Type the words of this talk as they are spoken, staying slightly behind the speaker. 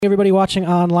Everybody watching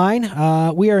online,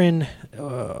 we are in,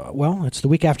 it's the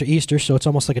week after Easter, so it's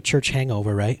almost like a church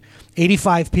hangover, right?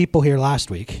 85 people here last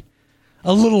week.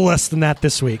 A little less than that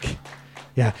this week.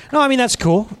 Yeah. No, I mean, that's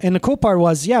cool. And the cool part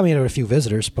was, we had a few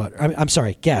visitors, but, I'm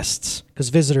sorry, guests, because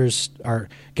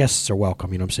guests are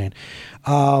welcome, you know what I'm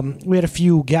saying? We had a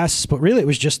few guests, but really it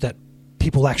was just that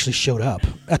people actually showed up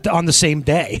on the same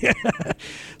day.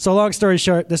 So long story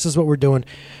short, this is what we're doing.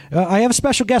 I have a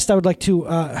special guest I would like to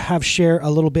have share a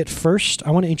little bit first.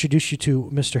 I want to introduce you to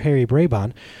Mr. Harry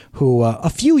Brabon, who a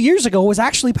few years ago was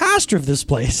actually pastor of this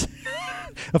place.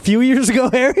 A few years ago,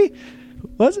 Harry?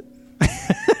 Was it?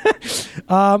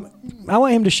 I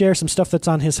want him to share some stuff that's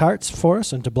on his heart for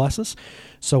us and to bless us.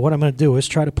 So what I'm going to do is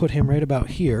try to put him right about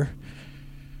here.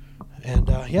 And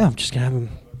I'm just going to have him.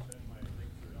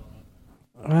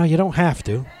 You don't have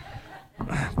to,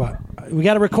 but we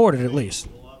got to record it at least.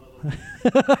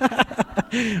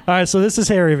 All right, so this is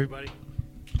Harry, everybody.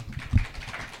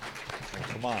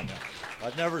 Come on now.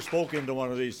 I've never spoken to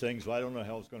one of these things, so I don't know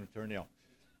how it's going to turn out.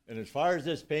 And as far as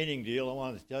this painting deal, I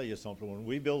wanted to tell you something. When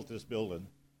we built this building,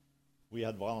 we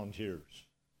had volunteers,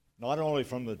 not only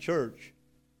from the church,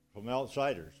 from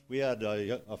outsiders. We had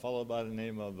a fellow by the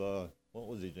name of, what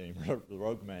was his name? The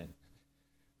Rogue Man.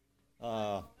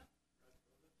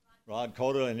 Rod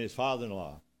Cota and his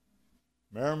father-in-law.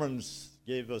 Merriman's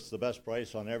gave us the best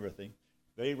price on everything.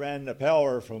 They ran the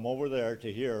power from over there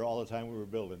to here all the time we were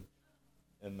building.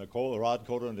 And Rod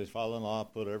Cota and his father-in-law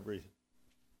put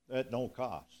at no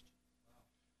cost.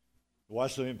 The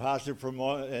Wesleyan pastor from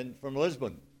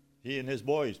Lisbon, he and his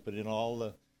boys put in all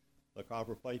the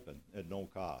copper piping at no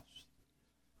cost.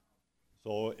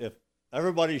 So if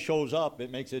everybody shows up,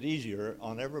 it makes it easier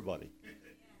on everybody.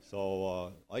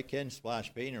 So I can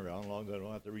splash paint around as long as I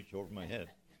don't have to reach over my head.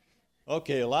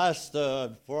 Okay,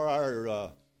 for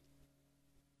our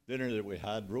dinner that we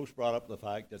had, Bruce brought up the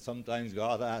fact that sometimes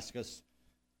God asks us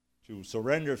to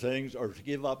surrender things or to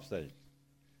give up things.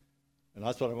 And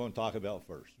that's what I'm going to talk about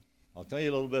first. I'll tell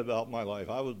you a little bit about my life.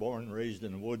 I was born and raised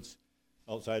in the woods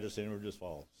outside of St. Regis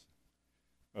Falls.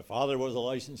 My father was a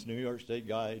licensed New York State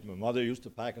guide. My mother used to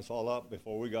pack us all up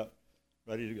before we got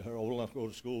ready to get old enough to go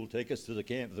to school, take us to the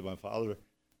camp that my father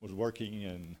was working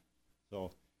in.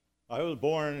 So I was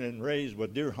born and raised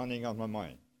with deer hunting on my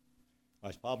mind.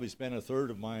 I probably spent a third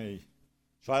of my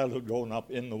childhood growing up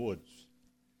in the woods.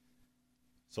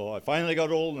 So I finally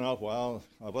got old enough. Well,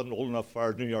 I wasn't old enough as far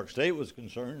as New York State was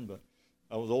concerned, but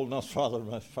I was old enough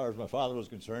as far as my father was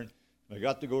concerned. I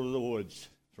got to go to the woods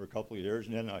for a couple of years,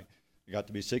 and then I got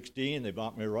to be 16. They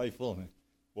bought me a rifle, and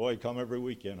boy, come every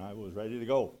weekend. I was ready to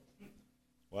go.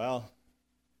 Well,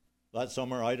 that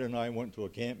summer, Ida and I went to a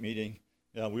camp meeting.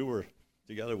 Yeah, we were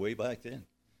together way back then.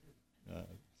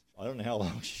 I don't know how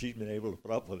long she's been able to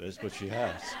put up with this, but she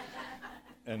has.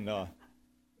 And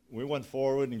we went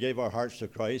forward and gave our hearts to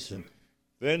Christ, and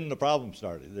then the problem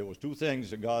started. There was two things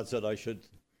that God said I should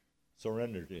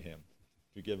surrender to Him,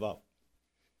 to give up.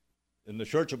 In the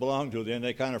church I belonged to then,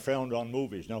 they kind of frowned on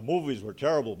movies. Now, movies were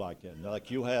terrible back then. Like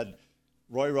you had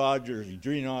Roy Rogers,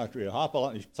 Gene Autry,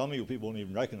 Hopalong. Some of you people don't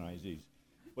even recognize these.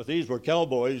 But these were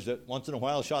cowboys that once in a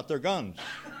while shot their guns.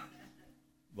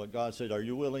 But God said, are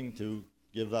you willing to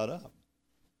give that up?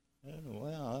 And,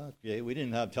 well, okay, we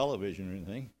didn't have television or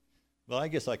anything. But I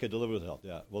guess I could live without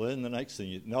that. Well, then the next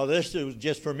thing, this was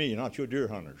just for me, not your deer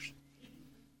hunters.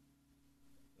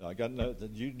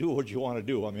 You do what you want to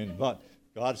do. But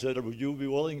God said, would you be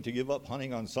willing to give up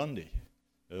hunting on Sunday?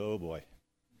 Oh, boy.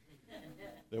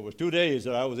 There was 2 days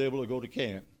that I was able to go to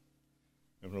camp.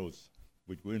 And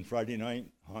we'd go in Friday night,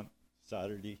 hunt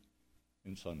Saturday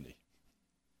and Sunday.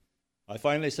 I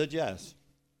finally said yes.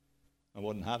 I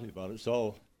wasn't happy about it.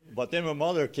 But then my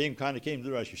mother came to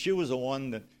the rescue. She was the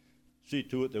one that see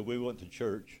to it that we went to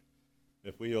church.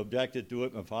 If we objected to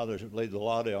it, my father laid the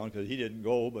law down because he didn't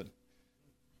go.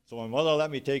 So my mother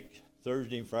let me take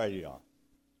Thursday and Friday off.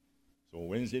 So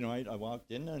Wednesday night I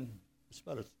walked in, and it's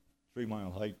about a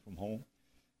 3-mile hike from home.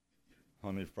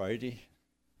 On Friday,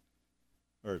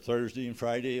 or Thursday and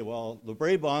Friday, well, the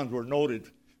Brabons were noted.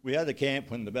 We had a camp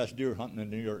when the best deer hunting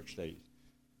in New York State.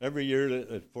 Every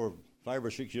year, for 5 or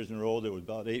 6 years in a row, there was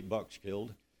about 8 bucks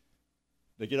killed.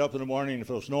 They get up in the morning, and if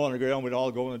there was snow on the ground, we'd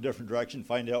all go in a different direction,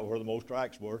 find out where the most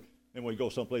tracks were, then we'd go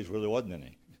someplace where there wasn't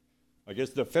any. I guess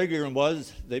the figuring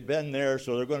was they'd been there,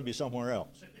 so they're going to be somewhere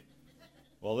else.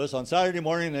 Well, on Saturday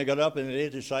morning, they got up and they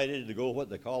decided to go what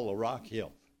they call the Rock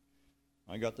Hill.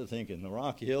 I got to thinking, the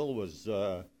Rock Hill was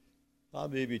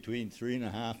probably between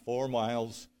 3.5, 4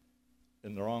 miles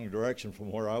in the wrong direction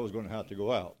from where I was going to have to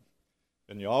go out.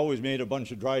 And you always made a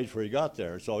bunch of drives before you got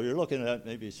there. So you're looking at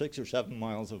maybe 6 or 7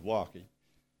 miles of walking.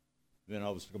 Then I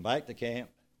was to come back to camp,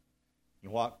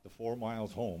 and walk the 4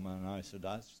 miles home. And I said,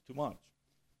 that's too much.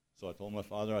 So I told my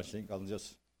father, I think I'll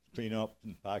just clean up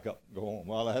and pack up and go home.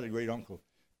 Well, I had a great uncle,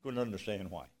 couldn't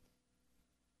understand why.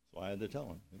 So I had to tell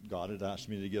him that God had asked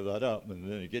me to give that up. And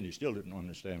then again, he still didn't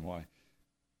understand why.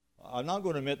 I'm not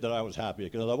going to admit that I was happy,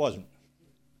 because I wasn't.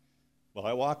 But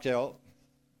I walked out,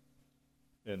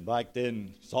 and back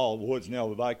then, it's all woods now,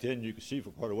 but back then you could see for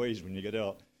quite a ways when you get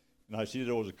out. And I see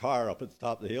there was a car up at the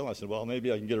top of the hill. I said, well,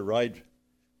 maybe I can get a ride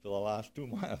for the last 2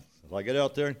 miles. So I get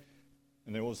out there,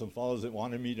 and there were some fellows that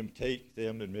wanted me to take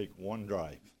them and make one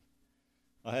drive.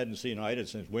 I hadn't seen Ida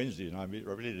since Wednesday, and I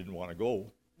really didn't want to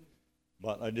go.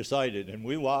 But I decided, and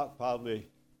we walked probably,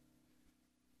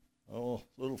 a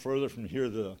little further from here to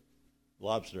the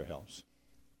lobster house.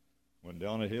 Went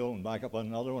down a hill and back up on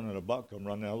another one, and a buck come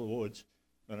running out of the woods,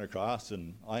 went across,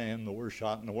 and I am the worst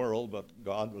shot in the world, but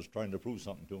God was trying to prove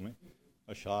something to me.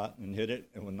 I shot and hit it,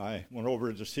 and when I went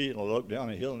over to see it, I looked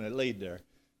down a hill, and it laid there.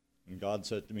 And God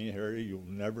said to me, Harry, you'll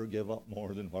never give up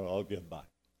more than what I'll give back.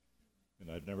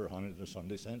 And I've never hunted a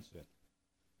Sunday since then.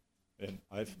 And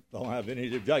I don't have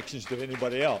any objections to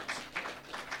anybody else.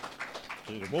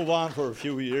 So to move on for a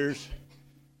few years,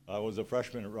 I was a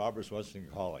freshman at Roberts Weston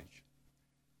College.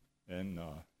 And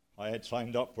I had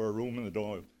signed up for a room in the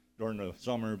dorm during the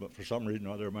summer, but for some reason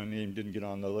or other, my name didn't get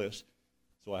on the list.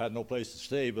 So I had no place to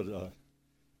stay, but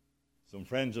some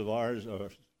friends of ours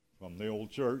from the old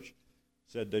church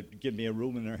said they'd give me a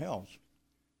room in their house.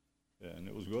 And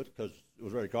it was good, because it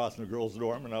was right across from the girls'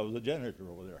 dorm, and I was a janitor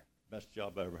over there. Best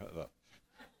job I ever had.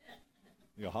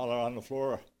 You holler on the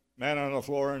floor, man on the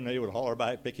floor, and they would holler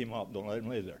back, pick him up, don't let him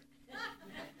lay there.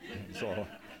 So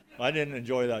I didn't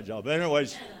enjoy that job. But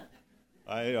anyways,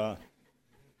 I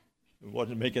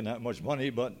wasn't making that much money,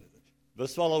 but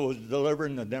this fellow was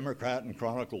delivering the Democrat and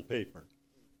Chronicle paper,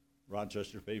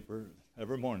 Rochester paper,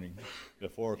 every morning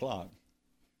at 4 o'clock.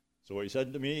 So he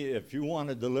said to me, if you want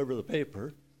to deliver the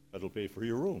paper, that'll pay for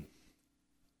your room.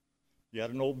 He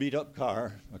had an old beat-up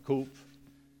car, a coupe,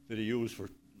 that he used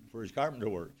for his carpenter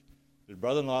work. His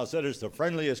brother-in-law said it's the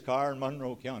friendliest car in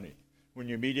Monroe County. When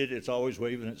you meet it, it's always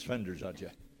waving its fenders at you.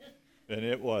 And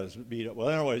it was beat up. Well,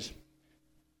 anyways,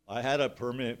 I had a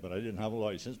permit, but I didn't have a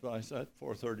license. But I said,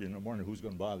 4:30 in the morning, who's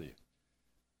going to bother you?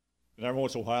 And every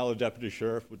once in a while, the deputy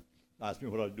sheriff would ask me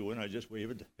what I was doing. I just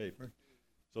waved the paper.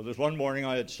 So this one morning,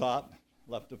 I had stopped,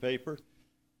 left the paper,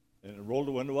 and it rolled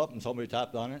the window up, and somebody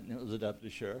tapped on it, and it was the deputy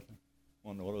sheriff. I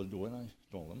wanted to know what I was doing. I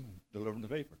told him, and delivered the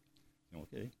paper.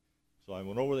 Okay. So I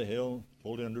went over the hill,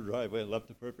 pulled into the driveway, left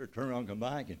the paper, turned around, come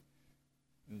back, and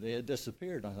they had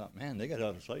disappeared. I thought, man, they got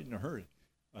out of sight in a hurry.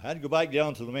 I had to go back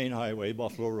down to the main highway,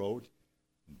 Buffalo Road,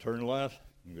 and turn left,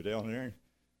 and go down there, and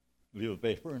leave the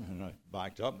paper, and I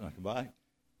backed up, and I come back,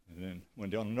 and then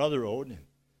went down another road, and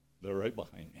they were right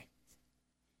behind me.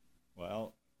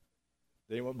 Well,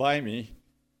 they went by me,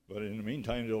 but in the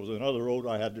meantime, there was another road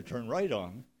I had to turn right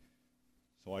on.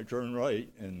 So I turned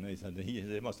right, and they said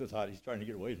they must have thought he's trying to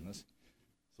get away from us.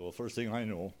 So the first thing I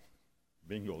know,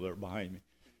 bingo, they're behind me.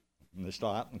 And they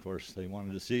stopped, and of course, they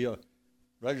wanted to see a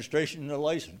registration and a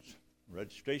license.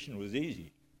 Registration was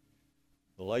easy.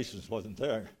 The license wasn't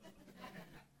there.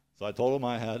 So I told them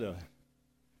I had a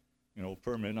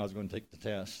permit, and I was going to take the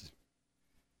test.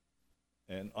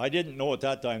 And I didn't know at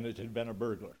that time that it had been a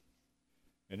burglar.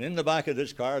 And in the back of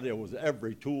this car, there was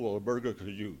every tool a burglar could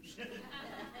use.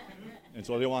 And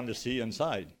so they wanted to see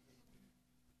inside.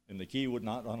 And the key would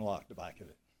not unlock the back of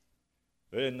it.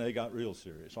 Then they got real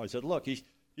serious. So I said, look, he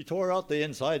tore out the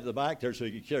inside of the back there so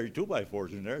he could carry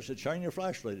 2x4s in there. I said, shine your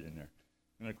flashlight in there.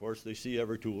 And of course, they see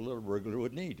every tool that a burglar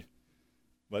would need.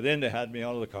 But then they had me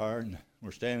out of the car, and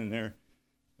we're standing there,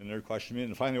 and they're questioning me.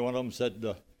 And finally, one of them said,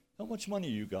 how much money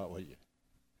you got with you?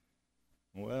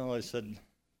 Well, I said,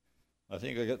 I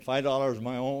think I got $5 of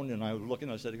my own. And I was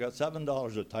looking, I said, I got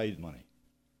 $7 of tithe money.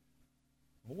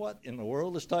 What in the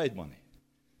world is tithe money?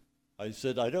 I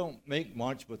said, I don't make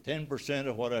much, but 10%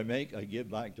 of what I make, I give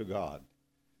back to God.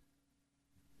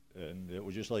 And it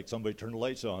was just like somebody turned the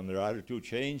lights on. Their attitude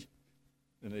changed,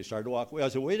 and they started to walk away. I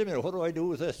said, wait a minute, what do I do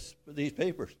with these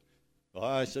papers? Well,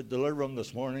 I said, deliver them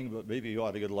this morning, but maybe you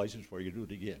ought to get a license before you do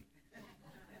it again.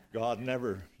 You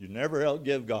never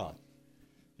outgive God.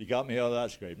 He got me out of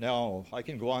that scrape. Now, I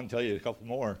can go on and tell you a couple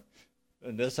more,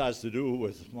 and this has to do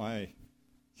with my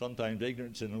sometimes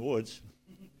ignorance in the woods.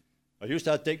 I used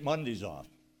to have to take Mondays off.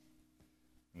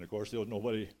 And of course, there was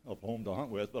nobody up home to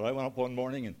hunt with, but I went up one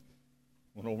morning and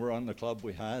went over on the club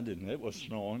we had, and it was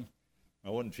snowing. I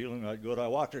wasn't feeling that good. I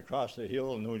walked across the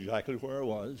hill and knew exactly where I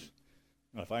was.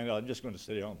 And I find out I'm just going to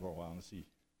stay down for a while and see.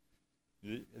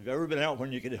 Have you ever been out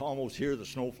when you could almost hear the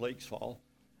snowflakes fall?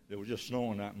 It was just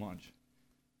snowing that much.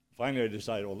 Finally, I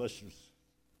decided, well, let's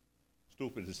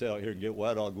stupid to stay out here and get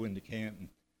wet. I'll go into camp and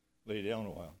lay down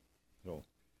a while. So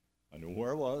I knew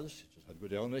where I was. Just I'd go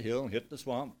down the hill and hit the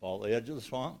swamp, follow the edge of the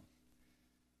swamp.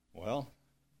 Well,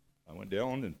 I went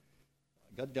down and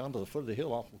I got down to the foot of the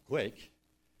hill awful quick.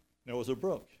 There was a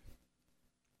brook.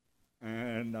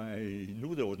 And I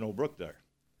knew there was no brook there.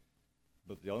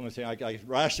 But the only thing I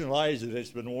rationalized is it's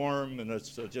been warm and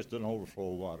it's just an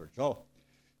overflow of water. So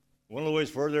one of the ways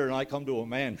further, and I come to a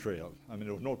man trail. I mean,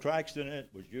 there was no tracks in it,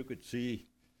 but you could see,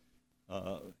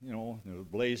 there were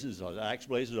blazes, axe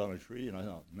blazes on a tree, and I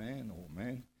thought, man, oh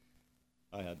man,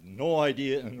 I had no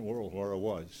idea in the world where I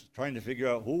was, trying to figure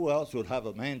out who else would have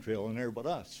a man trail in there but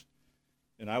us.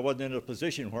 And I wasn't in a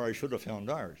position where I should have found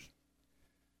ours.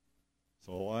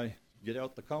 So I get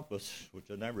out the compass,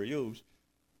 which I never used,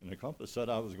 and the compass said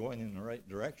I was going in the right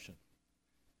direction.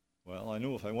 Well, I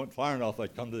knew if I went far enough,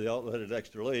 I'd come to the outlet at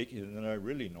Extra Lake, and then I'd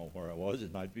really know where I was,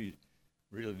 and I'd be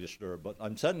really disturbed. But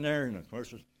I'm sitting there, and of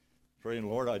course, praying,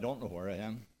 Lord, I don't know where I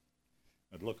am.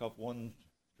 I'd look up one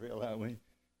trail that way,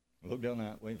 look down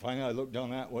that way. Finally, I look down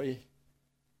that way,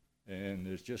 and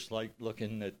it's just like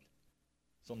looking at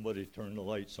somebody turned the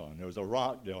lights on. There was a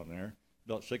rock down there,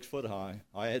 about 6 foot high.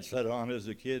 I had sat on it as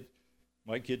a kid.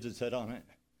 My kids had sat on it.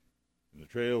 And the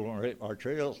trail went right, our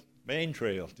trail, main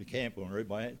trail to camp went right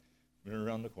by it, went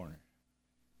around the corner.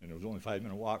 And it was only a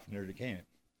 5-minute walk from there to camp.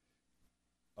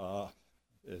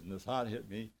 And the thought hit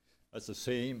me, that's the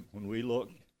same when we look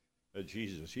at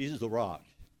Jesus. He's the rock.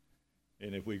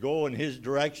 And if we go in his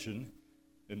direction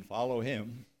and follow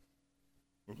him,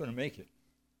 we're going to make it.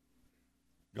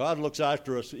 God looks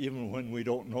after us even when we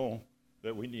don't know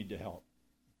that we need to help.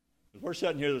 If we're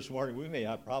sitting here this morning, we may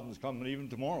have problems coming even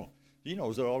tomorrow. He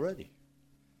knows it already.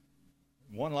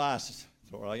 One last,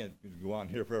 so I can go on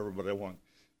here forever, but I won't.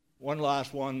 One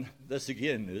last one, this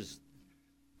again is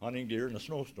hunting deer in a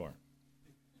snowstorm.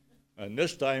 And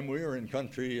this time we were in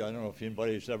country, I don't know if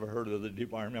anybody's ever heard of the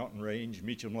Deep Iron Mountain Range,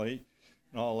 Meacham Lake,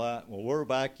 and all that. Well, we're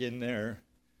back in there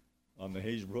on the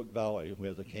Hazebrook Valley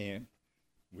with a camp.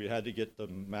 We had to get the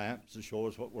maps to show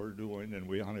us what we're doing, and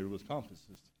we hunted with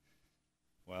compasses.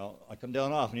 Well, I come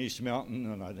down off an East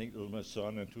Mountain, and I think there was my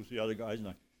son and 2 or 3 other guys.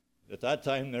 And at that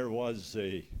time, there was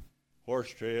a horse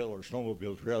trail or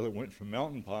snowmobile trail that went from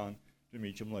Mountain Pond to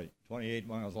Meacham Lake, 28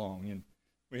 miles long, and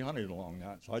we hunted along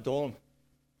that. So I told them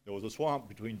there was a swamp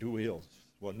between 2 hills.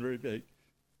 It wasn't very big.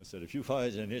 I said, if you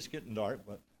guys, and it's getting dark,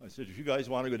 but I said, if you guys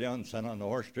want to go down and send on the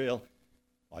horse trail,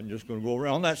 I'm just going to go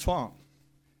around that swamp.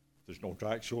 If there's no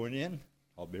tracks showing in,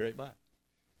 I'll be right back.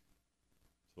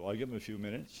 So I give them a few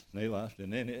minutes, and they left,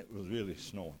 and then it was really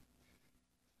snowing.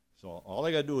 So all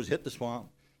I got to do is hit the swamp,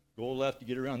 go left to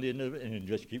get around the end of it, and then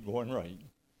just keep going right.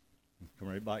 Come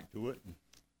right back to it. And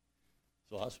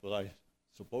so that's what I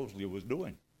supposedly was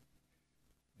doing.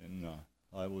 And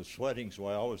I was sweating, so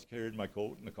I always carried my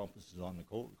coat, and the compass is on the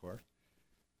coat, of course.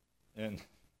 And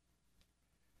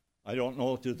I don't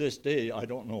know, to this day, I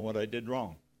don't know what I did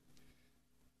wrong.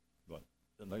 But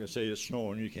like I say, it's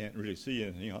snowing, you can't really see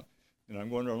anything. And I'm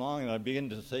going along, and I begin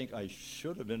to think I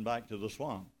should have been back to the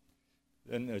swamp.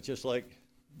 And it's just like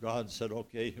God said,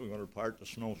 okay, we're going to part the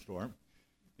snowstorm.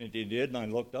 And he did, and I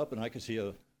looked up, and I could see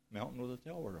a mountain with a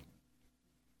tower on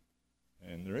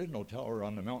it. And there is no tower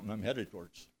on the mountain I'm headed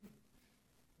towards.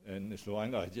 And so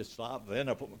I just stopped. Then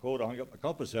I put my coat on, got my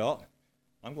compass out.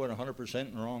 I'm going 100%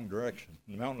 in the wrong direction.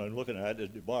 The mountain I'm looking at is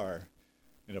DeBar.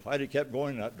 And if I'd have kept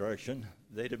going that direction,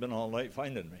 they'd have been all night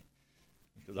finding me.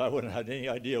 Because I wouldn't have had any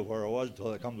idea where I was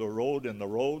until I come to a road, and the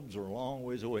roads are a long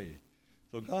ways away.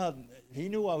 So God, he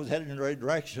knew I was headed in the right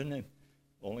direction, and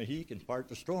only he can part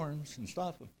the storms and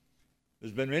stop them.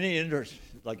 There's been many interests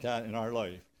like that in our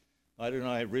life. I don't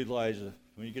know, I realize that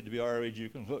when you get to be our age, you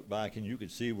can look back and you can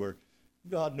see where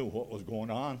God knew what was going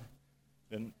on.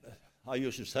 And I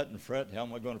used to sit and fret, how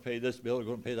am I going to pay this bill or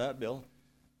going to pay that bill?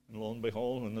 And lo and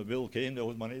behold, when the bill came, there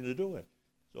was money to do it.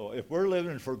 So if we're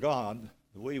living for God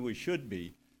the way we should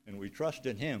be, and we trust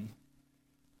in him,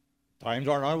 times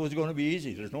aren't always going to be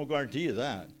easy. There's no guarantee of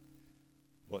that.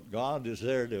 But God is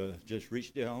there to just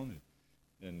reach down.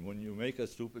 And when you make a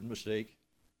stupid mistake,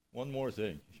 one more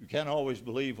thing. You can't always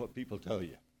believe what people tell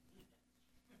you.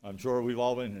 I'm sure we've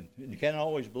all been, you can't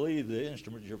always believe the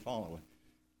instruments you're following.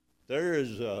 There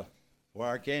is, where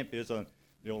our camp is on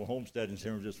the old homestead in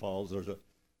San Francisco Falls, there's a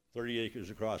 30 acres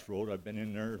across the road. I've been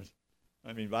in there.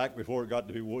 I mean, back before it got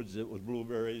to be woods, it was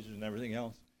blueberries and everything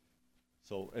else.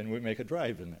 So, and we make a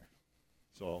drive in there.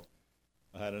 So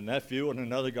I had a nephew and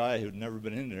another guy who'd never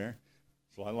been in there.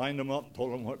 So I lined them up and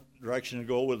told them what direction to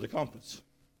go with the compass.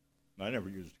 And I never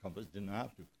used the compass, didn't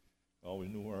have to. I always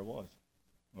knew where I was.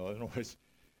 Well, anyways,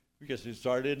 we guess it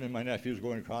started, and my nephew was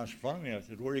going across in front of me. I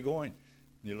said, where are you going?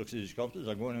 He looks at his compass.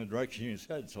 I'm going in the direction he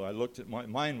said. So I looked at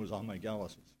mine was on my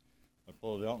Galaxy. I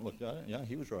pulled it out and looked at it. Yeah,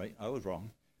 he was right. I was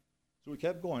wrong. So we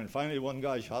kept going. Finally, one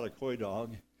guy shot a coy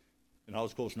dog, and I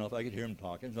was close enough I could hear him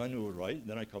talking, so I knew it was right.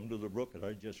 Then I come to the brook that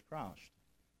I just crossed.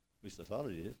 At least I thought I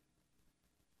did.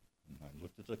 And I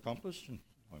looked at the compass, and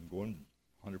I'm going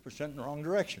 100% in the wrong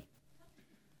direction.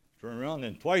 Turn around,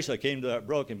 and twice I came to that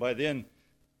brook, and by then,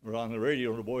 we're on the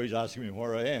radio, and the boys asking me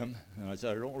where I am. And I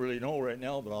said, I don't really know right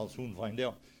now, but I'll soon find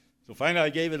out. So finally, I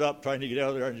gave it up, trying to get out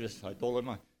of there, and I told him,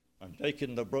 I'm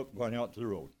taking the brook going out to the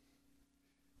road.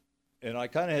 And I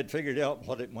kind of had figured out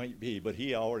what it might be, but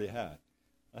he already had.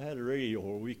 I had a radio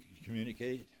where we could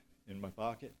communicate in my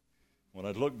pocket. When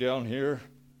I'd look down here,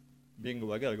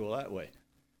 bingo, I got to go that way.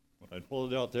 When I'd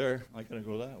pull it out there, I got to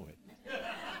go that way.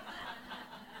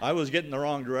 I was getting the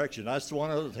wrong direction. That's the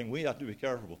one other thing. We have to be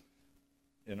careful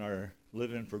in our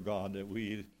living for God, that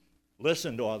we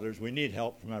listen to others. We need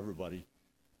help from everybody.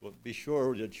 But be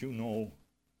sure that you know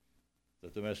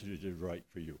that the message is right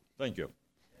for you. Thank you.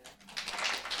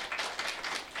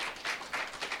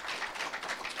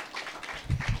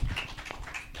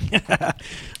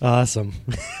 Awesome.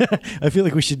 I feel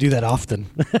like we should do that often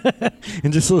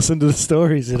and just listen to the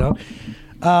stories, you know.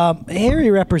 Harry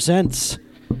represents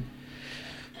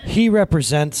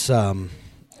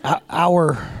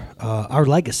our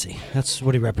legacy. That's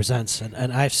what he represents.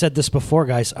 And I've said this before,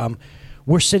 guys.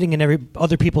 We're sitting in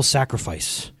other people's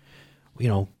sacrifice. You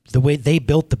know, the way they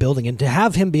built the building, and to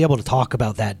have him be able to talk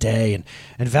about that day,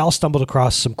 and Val stumbled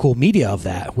across some cool media of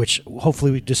that, which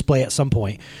hopefully we display at some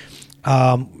point.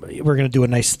 We're going to do a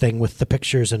nice thing with the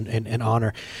pictures and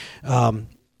honor.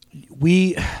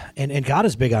 We God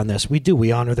is big on this.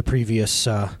 We honor the previous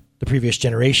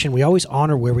generation. We always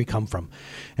honor where we come from,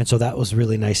 and so that was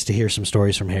really nice to hear some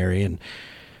stories from Harry, and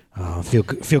feel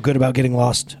good about getting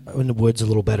lost in the woods a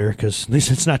little better, because at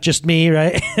least it's not just me,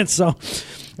 right? And so,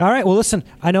 all right. Well, listen,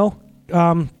 I know we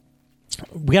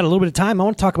got a little bit of time. I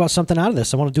want to talk about something out of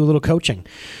this. I want to do a little coaching.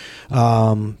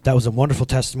 That was a wonderful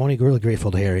testimony. Really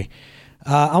grateful to Harry.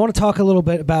 I want to talk a little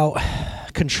bit about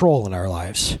control in our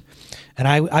lives. And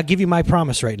I'll give you my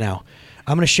promise right now.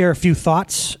 I'm going to share a few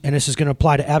thoughts, and this is going to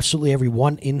apply to absolutely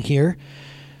everyone in here.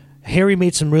 Harry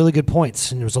made some really good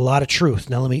points, and there was a lot of truth.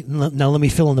 Now let me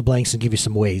fill in the blanks and give you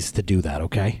some ways to do that,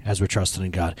 okay, as we're trusting in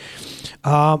God.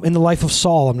 In the life of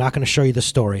Saul, I'm not going to show you the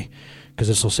story, because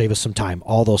this will save us some time.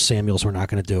 All those Samuels we're not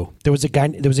going to do. There was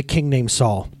a king named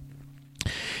Saul.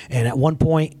 And at one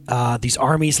point, these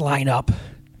armies line up.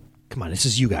 Come on, this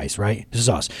is you guys, right? This is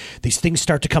us. These things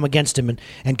start to come against him,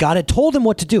 and God had told him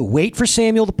what to do. Wait for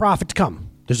Samuel the prophet to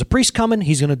come. There's a priest coming.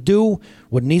 He's going to do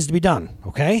what needs to be done,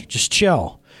 okay? Just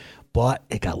chill. But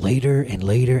it got later and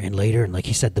later and later, and like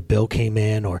he said, the bill came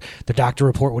in, or the doctor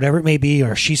report, whatever it may be,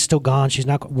 or she's still gone, she's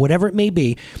not, whatever it may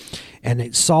be.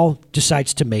 And Saul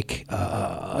decides to make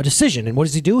a decision. And what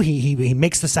does he do? He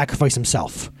makes the sacrifice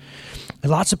himself.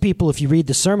 And lots of people, if you read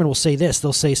the sermon, will say this.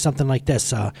 They'll say something like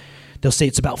this. They'll say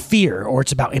it's about fear or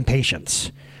it's about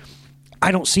impatience.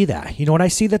 I don't see that. You know what I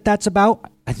see that's about?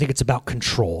 I think it's about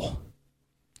control.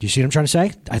 Do you see what I'm trying to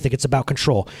say? I think it's about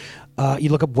control. You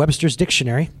look up Webster's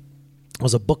Dictionary. It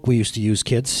was a book we used to use,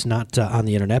 kids, not on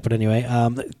the internet, but anyway.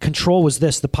 Control was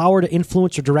this: the power to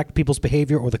influence or direct people's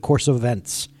behavior or the course of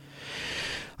events.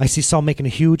 I see Saul making a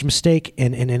huge mistake,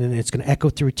 and it's going to echo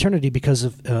through eternity because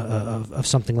of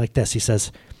something like this. He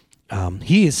says,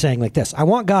 he is saying like this: I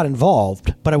want God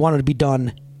involved, but I want it to be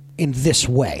done in this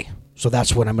way. So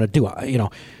that's what I'm going to do.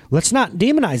 Let's not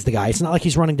demonize the guy. It's not like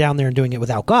he's running down there and doing it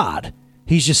without God.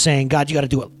 He's just saying, God, you got to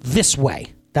do it this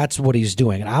way. That's what he's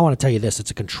doing. And I want to tell you this: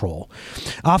 it's a control.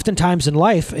 Oftentimes in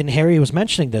life, and Harry was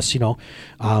mentioning this,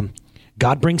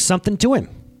 God brings something to him.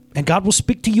 And God will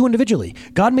speak to you individually.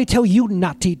 God may tell you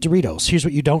not to eat Doritos. Here's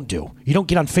what you don't do. You don't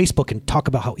get on Facebook and talk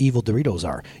about how evil Doritos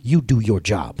are. You do your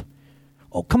job.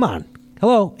 Oh, come on.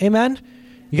 Hello. Amen?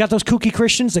 You got those kooky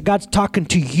Christians that God's talking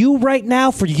to you right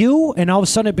now for you, and all of a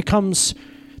sudden it becomes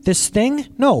this thing?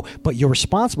 No, but you're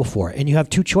responsible for it, and you have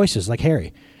two choices, like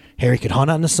Harry. Harry could hunt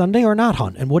on a Sunday or not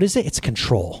hunt. And what is it? It's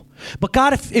control. But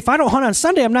God, if I don't hunt on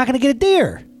Sunday, I'm not going to get a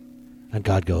deer. And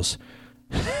God goes,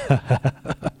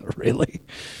 really?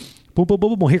 Boom, boom, boom,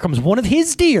 boom, boom. Here comes one of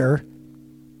his deer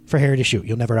for Harry to shoot.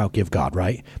 You'll never outgive God,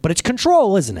 right? But it's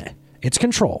control, isn't it? It's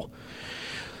control.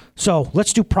 So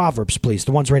let's do Proverbs, please,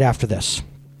 the ones right after this.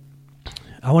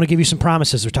 I want to give you some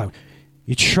promises.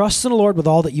 You trust in the Lord with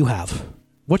all that you have.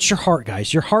 What's your heart,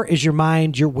 guys? Your heart is your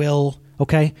mind, your will,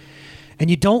 okay? And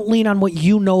you don't lean on what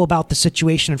you know about the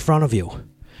situation in front of you.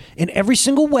 In every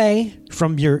single way,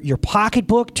 from your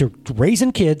pocketbook to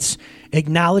raising kids,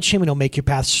 acknowledge him and he'll make your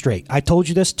path straight. I told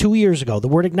you this 2 years ago. The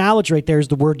word acknowledge right there is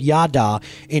the word yada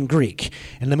in Greek.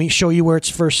 And let me show you where it's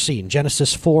first seen.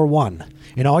 Genesis 4:1.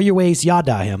 In all your ways,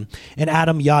 yada him, and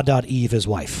Adam yada'd Eve, his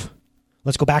wife.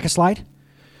 Let's go back a slide.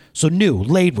 So knew,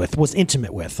 laid with, was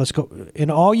intimate with. Let's go. In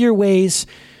all your ways,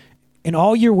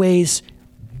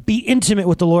 be intimate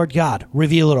with the Lord God.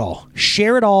 Reveal it all.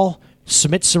 Share it all.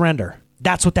 Submit, surrender.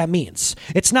 What that means.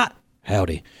 It's not,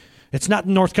 howdy. It's not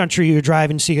North Country you're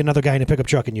driving, see another guy in a pickup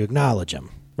truck and you acknowledge him.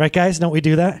 Right, guys? Don't we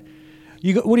do that?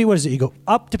 You go, what is it? You go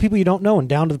up to people you don't know and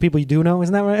down to the people you do know.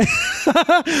 Isn't that right?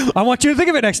 I want you to think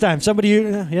of it next time. Somebody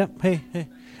hey.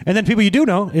 And then people you do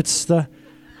know, it's the...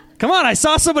 Come on, I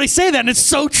saw somebody say that, and it's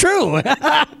so true.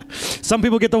 Some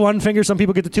people get the one finger, some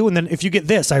people get the two, and then if you get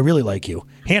this, I really like you.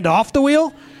 Hand off the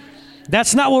wheel?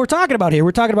 That's not what we're talking about here.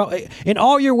 We're talking about in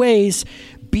all your ways,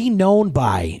 be known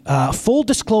by, full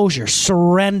disclosure,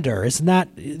 surrender. Isn't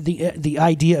that the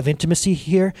idea of intimacy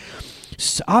here?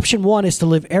 So option 1 is to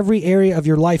live every area of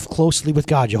your life closely with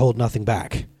God. You hold nothing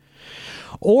back.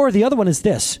 Or the other one is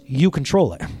this, you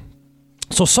control it.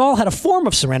 So Saul had a form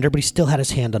of surrender, but he still had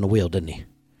his hand on the wheel, didn't he?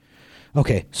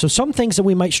 Okay, so some things that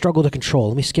we might struggle to control.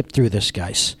 Let me skip through this,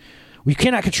 guys. We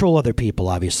cannot control other people,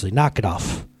 obviously. Knock it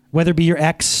off. Whether it be your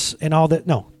ex and all that.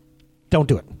 No, don't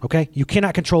do it, okay? You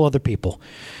cannot control other people.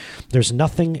 There's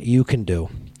nothing you can do.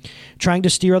 Trying to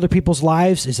steer other people's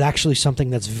lives is actually something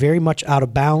that's very much out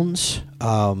of bounds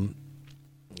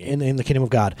in the kingdom of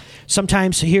God.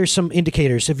 Sometimes, here's some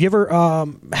indicators. Have you ever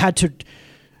had to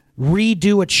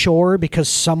redo a chore because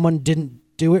someone didn't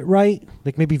do it right,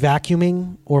 like maybe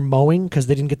vacuuming or mowing because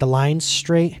they didn't get the lines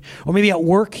straight, or maybe at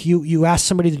work you ask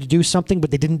somebody to do something but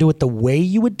they didn't do it the way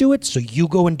you would do it, so you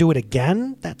go and do it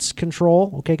again? That's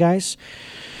control, okay, guys?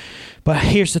 But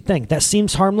here's the thing, that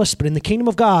seems harmless, but in the kingdom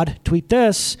of God, tweet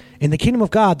this, in the kingdom of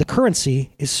God, the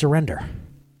currency is surrender.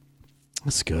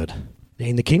 That's good.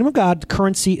 In the kingdom of God, the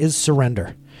currency is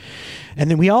surrender.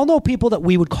 And then we all know people that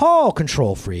we would call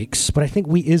control freaks, but I think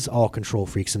we is all control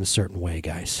freaks in a certain way,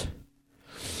 guys.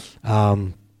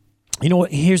 You know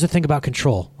what? Here's the thing about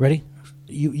control. Ready?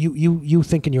 You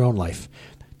think in your own life.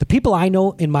 The people I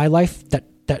know in my life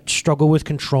that struggle with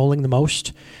controlling the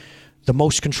most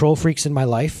control freaks in my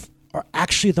life, are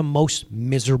actually the most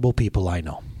miserable people I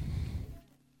know.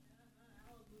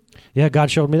 Yeah,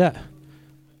 God showed me that.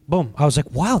 Boom. I was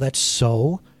like, wow, that's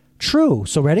so true.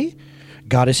 So ready?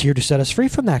 God is here to set us free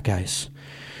from that, guys.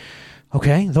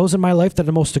 Okay? Those in my life that are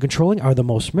the most controlling are the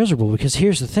most miserable, because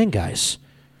here's the thing, guys.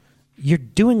 You're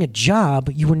doing a job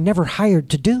you were never hired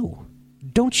to do.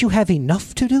 Don't you have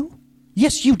enough to do?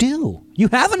 Yes, you do. You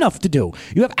have enough to do.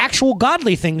 You have actual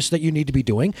godly things that you need to be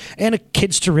doing and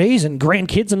kids to raise and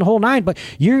grandkids and the whole nine, but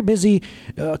you're busy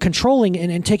controlling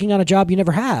and taking on a job you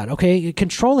never had, okay?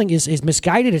 Controlling is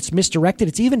misguided, it's misdirected,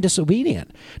 it's even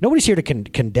disobedient. Nobody's here to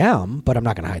condemn, but I'm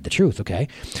not going to hide the truth, okay?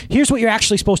 Here's what you're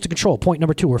actually supposed to control. Point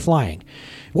number 2, we're flying.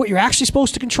 What you're actually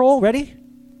supposed to control, ready,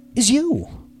 is you.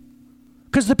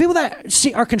 Because the people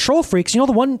that are control freaks, you know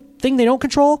the one thing they don't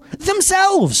control?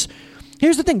 Themselves.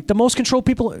 Here's the thing. The most controlled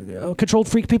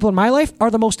freak people in my life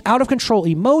are the most out of control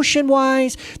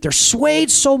emotion-wise. They're swayed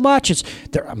so much.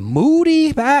 They're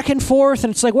moody back and forth.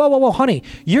 And it's like, whoa, honey.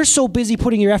 You're so busy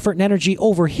putting your effort and energy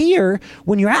over here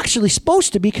when you're actually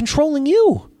supposed to be controlling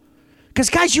you. Because,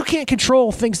 guys, you can't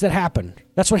control things that happen.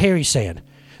 That's what Harry's saying.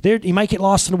 You might get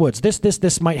lost in the woods.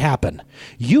 This might happen.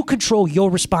 You control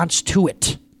your response to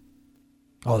it.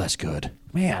 Oh, that's good.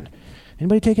 Man,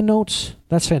 anybody taking notes?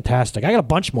 That's fantastic. I got a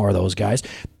bunch more of those, guys.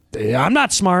 I'm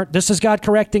not smart. This is God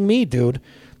correcting me, dude.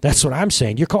 That's what I'm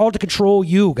saying. You're called to control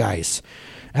you, guys.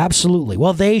 Absolutely.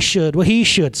 Well, they should. Well, he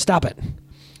should. Stop it.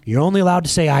 You're only allowed to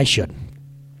say I should.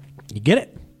 You get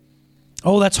it?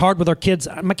 Oh, that's hard with our kids.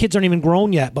 My kids aren't even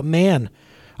grown yet, but man,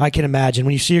 I can imagine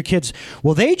when you see your kids.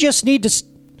 Well, they just need to...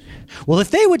 Well, if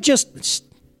they would just...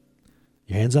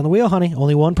 Your hands on the wheel, honey.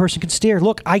 Only one person can steer.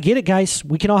 Look, I get it, guys.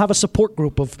 We can all have a support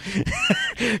group of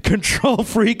control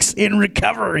freaks in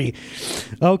recovery.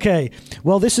 Okay.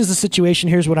 Well, this is the situation.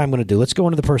 Here's what I'm going to do. Let's go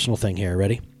into the personal thing here.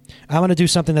 Ready? I'm going to do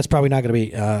something that's probably not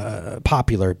going to be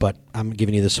popular, but I'm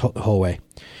giving you this whole way.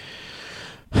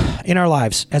 In our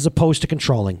lives, as opposed to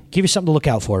controlling. Give you something to look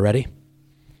out for. Ready?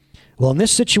 Well, in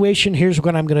this situation, here's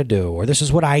what I'm going to do, or this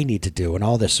is what I need to do, and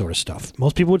all this sort of stuff.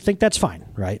 Most people would think that's fine,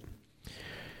 right?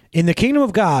 In the kingdom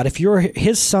of God, if you're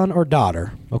his son or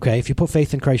daughter, okay, if you put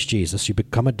faith in Christ Jesus, you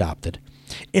become adopted.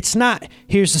 It's not,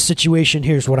 here's the situation,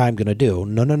 here's what I'm going to do.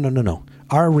 No.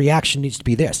 Our reaction needs to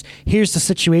be this. Here's the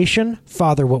situation.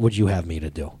 Father, what would you have me to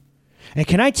do? And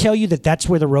can I tell you that that's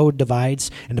where the road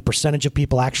divides and the percentage of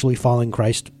people actually following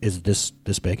Christ is this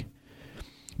big?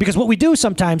 Because what we do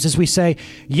sometimes is we say,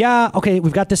 yeah, okay,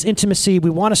 we've got this intimacy. We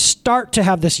want to start to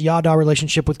have this yada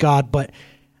relationship with God, but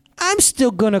I'm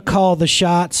still going to call the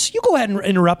shots. You go ahead and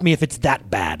interrupt me if it's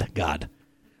that bad, God.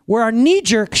 Where our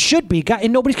knee-jerk should be, God,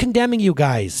 and nobody's condemning you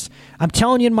guys. I'm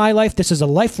telling you in my life, this is a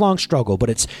lifelong struggle, but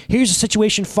it's, here's a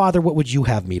situation, Father, what would you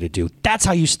have me to do? That's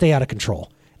how you stay out of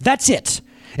control. That's it.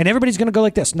 And everybody's going to go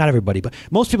like this. Not everybody, but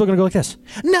most people are going to go like this.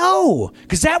 No,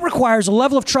 because that requires a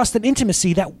level of trust and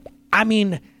intimacy that,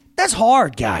 that's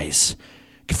hard, guys.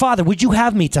 Father, would you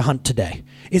have me to hunt today?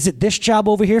 Is it this job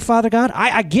over here, Father God?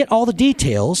 I get all the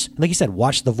details. Like you said,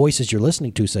 watch the voices you're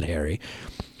listening to, said Harry.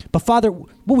 But Father,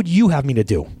 what would you have me to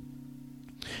do?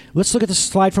 Let's look at this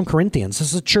slide from Corinthians.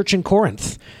 This is a church in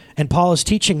Corinth. And Paul is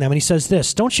teaching them, and he says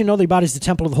this, don't you know that your body is the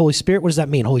temple of the Holy Spirit? What does that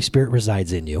mean? Holy Spirit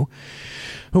resides in you,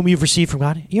 whom you've received from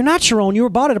God. You're not your own. You were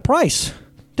bought at a price.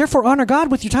 Therefore, honor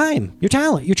God with your time, your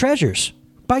talent, your treasures,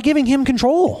 by giving him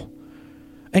control.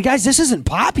 And guys, this isn't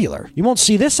popular. You won't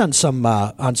see this on some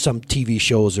TV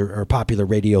shows or popular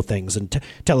radio things and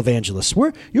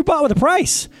televangelists. You're bought with a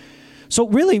price. So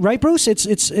really, right, Bruce?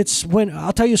 It's when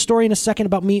I'll tell you a story in a second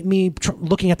about me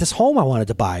looking at this home I wanted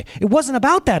to buy. It wasn't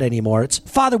about that anymore. It's,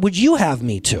 Father, would you have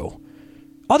me to?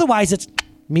 Otherwise, it's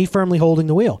me firmly holding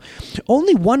the wheel.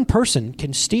 Only one person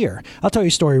can steer. I'll tell you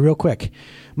a story real quick.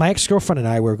 My ex-girlfriend and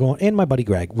I were going, and my buddy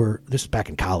Greg, this was back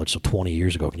in college, so 20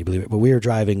 years ago, can you believe it? But we were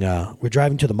driving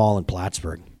to the mall in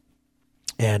Plattsburgh.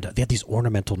 And they had these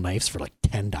ornamental knives for like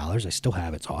 $10. I still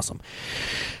have it. It's awesome.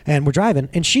 And we're driving,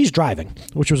 and she's driving,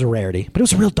 which was a rarity. But it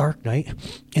was a real dark night.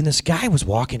 And this guy was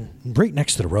walking right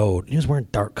next to the road. He was wearing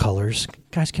dark colors.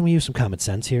 Guys, can we use some common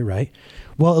sense here, right?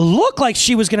 Well, it looked like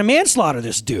she was going to manslaughter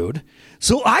this dude.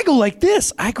 So I go like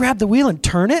this. I grab the wheel and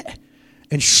turn it.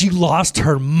 And she lost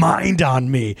her mind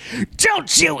on me.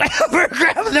 Don't you ever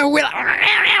grab the wheel.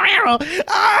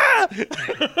 Ah!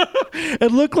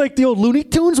 It looked like the old Looney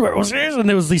Tunes where it was, and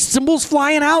there was these cymbals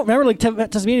flying out. Remember, like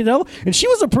Tasmanian Devil? And she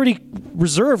was a pretty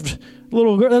reserved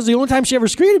little girl. That was the only time she ever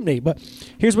screamed at me. But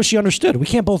here's what she understood. We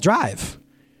can't both drive.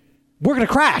 We're going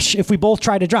to crash if we both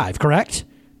try to drive, correct?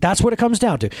 That's what it comes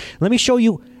down to. Let me show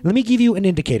you. Let me give you an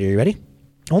indicator. You ready?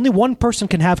 Only one person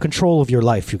can have control of your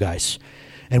life, you guys.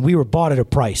 And we were bought at a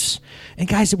price. And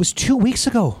guys, it was 2 weeks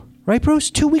ago. Right, Bruce?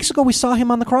 2 weeks ago, we saw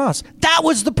him on the cross. That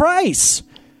was the price.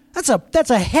 That's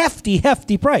a hefty,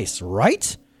 hefty price,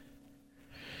 right?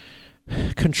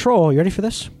 Control. You ready for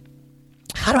this?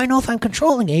 How do I know if I'm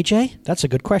controlling, AJ? That's a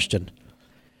good question.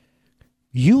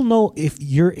 You'll know if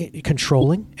you're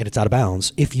controlling, and it's out of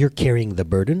bounds, if you're carrying the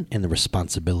burden and the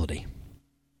responsibility.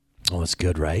 Oh, that's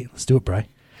good, right? Let's do it, Bri.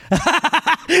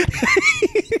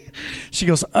 She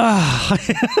goes,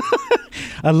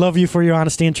 I love you for your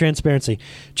honesty and transparency.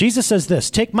 Jesus says this,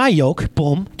 take my yoke,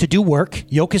 boom, to do work.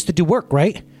 Yoke is to do work,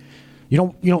 right? You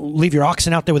don't leave your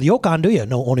oxen out there with the yoke on, do you?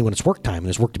 No, only when it's work time and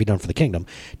there's work to be done for the kingdom.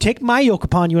 Take my yoke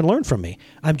upon you and learn from me.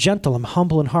 I'm gentle, I'm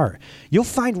humble in heart. You'll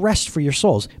find rest for your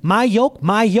souls. My yoke,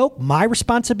 my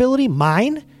responsibility,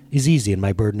 mine is easy and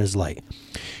my burden is light.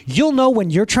 You'll know when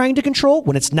you're trying to control,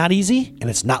 when it's not easy and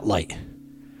it's not light.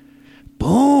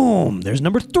 Boom. There's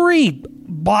number 3.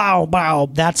 Wow.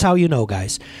 That's how you know,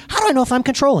 guys. How do I know if I'm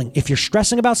controlling? If you're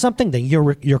stressing about something, then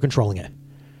you're controlling it.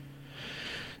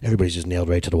 Everybody's just nailed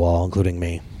right to the wall, including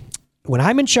me. When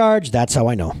I'm in charge, that's how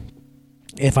I know.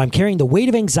 If I'm carrying the weight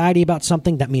of anxiety about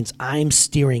something, that means I'm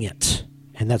steering it.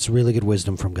 And that's really good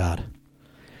wisdom from God.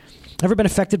 Ever been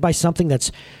affected by something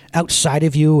that's outside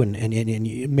of you and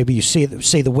maybe you say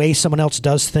the way someone else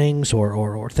does things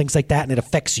or things like that and it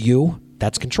affects you?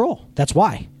 That's control. That's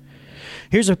why.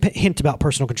 Here's a hint about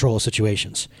personal control of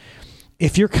situations.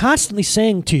 If you're constantly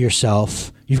saying to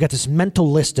yourself, you've got this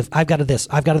mental list of, I've got to this,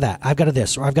 I've got to that, I've got to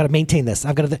this, or I've got to maintain this,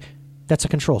 I've got to that's a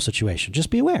control situation.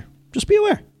 Just be aware. Just be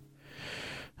aware.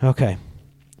 Okay.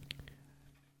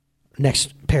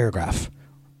 Next paragraph.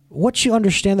 What you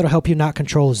understand that'll help you not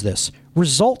control is this.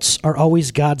 Results are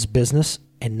always God's business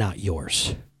and not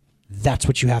yours. That's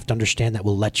what you have to understand that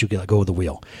will let you go of the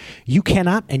wheel. You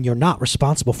cannot and you're not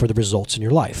responsible for the results in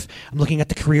your life. I'm looking at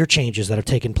the career changes that have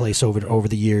taken place over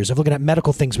the years. I'm looking at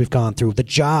medical things we've gone through, the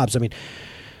jobs.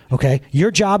 Okay,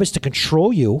 your job is to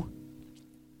control you,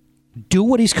 do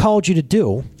what he's called you to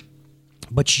do,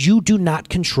 but you do not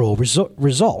control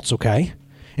results, okay?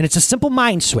 And it's a simple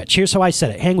mind switch. Here's how I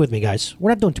said it. Hang with me, guys.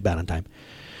 We're not doing too bad on time.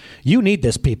 You need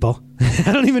this, people.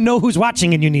 I don't even know who's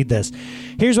watching and you need this.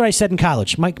 Here's what I said in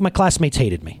college. My classmates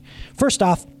hated me. First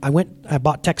off, I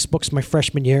bought textbooks my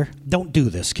freshman year. Don't do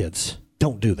this, kids.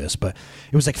 Don't do this. But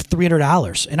it was like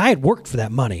 $300. And I had worked for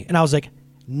that money. And I was like,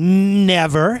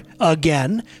 Never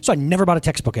again. So I never bought a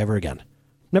textbook ever again.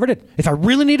 Never did. If I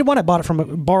really needed one, I borrowed from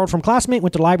a classmate,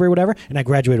 went to the library, whatever, and I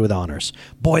graduated with honors.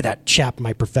 Boy, that chapped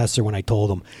my professor when I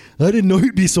told him. I didn't know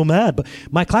he'd be so mad. But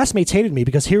my classmates hated me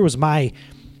because here was my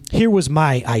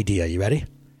idea. You ready?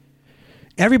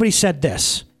 Everybody said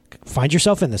this. Find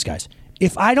yourself in this, guys.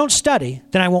 If I don't study,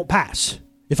 then I won't pass.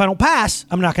 If I don't pass,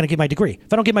 I'm not going to get my degree.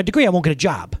 If I don't get my degree, I won't get a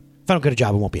job. If I don't get a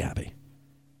job, I won't be happy.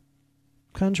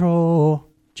 Control.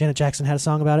 Janet Jackson had a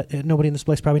song about it. Nobody in this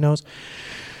place probably knows.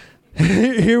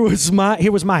 Here was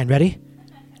mine. Ready?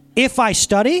 If I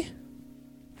study,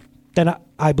 then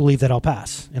I believe that I'll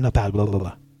pass. And I'll pass, blah, blah,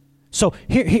 blah. So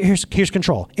here's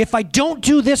control. If I don't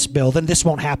do this, Bill, then this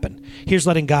won't happen. Here's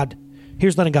letting God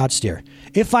steer.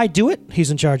 If I do it,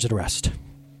 he's in charge of the rest.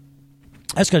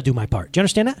 I just got to do my part. Do you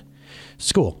understand that?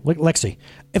 School, Lexi.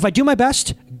 If I do my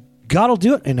best, God will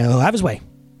do it, and he'll have his way.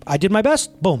 I did my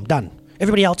best, boom, done.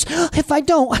 Everybody else, if I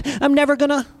don't, I'm never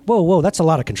gonna. Whoa, that's a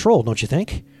lot of control, don't you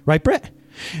think? Right, Britt?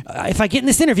 If I get in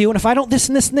this interview, and if I don't this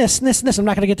and this and this and this and this, I'm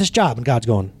not gonna get this job. And God's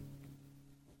going,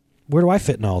 where do I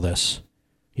fit in all this?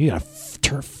 You got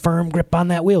a firm grip on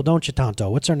that wheel, don't you,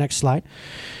 Tonto? What's our next slide?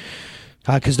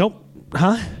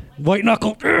 White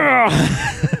knuckle.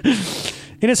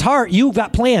 In his heart, you've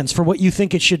got plans for what you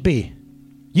think it should be.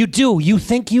 You do. You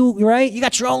think right? You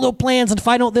got your own little plans, and if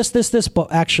I don't this,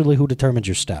 but actually who determines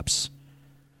your steps?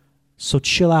 So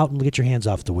chill out and get your hands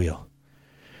off the wheel.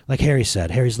 Like Harry said,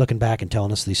 Harry's looking back and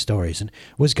telling us these stories. And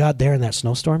was God there in that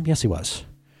snowstorm? Yes, he was.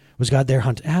 Was God there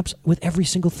hunting abs with every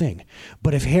single thing?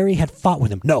 But if Harry had fought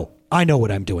with him, no, I know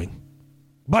what I'm doing.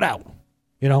 Butt out.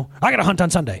 I got to hunt on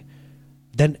Sunday.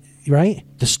 Then, right?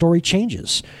 The story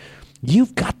changes.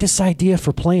 You've got this idea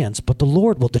for plans, but the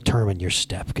Lord will determine your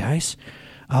step, guys.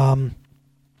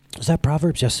 Is that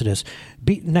Proverbs? Yes, it is.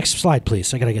 Next slide,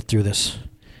 please. I got to get through this.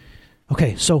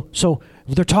 Okay, so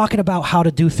they're talking about how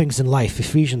to do things in life.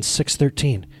 Ephesians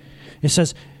 6:13. It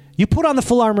says, you put on the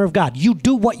full armor of God. You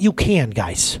do what you can,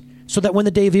 guys, so that when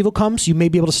the day of evil comes, you may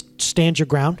be able to stand your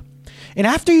ground. And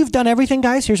after you've done everything,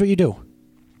 guys, here's what you do.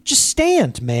 Just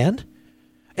stand, man.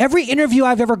 Every interview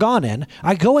I've ever gone in,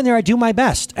 I go in there, I do my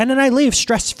best, and then I leave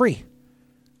stress-free.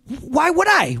 Why would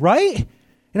I, right?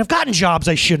 And I've gotten jobs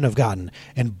I shouldn't have gotten.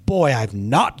 And boy, I've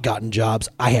not gotten jobs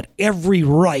I had every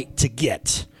right to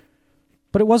get.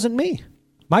 But it wasn't me.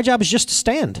 My job is just to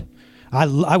stand.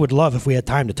 I would love if we had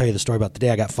time to tell you the story about the day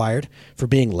I got fired for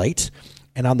being late.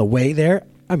 And on the way there,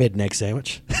 I made an egg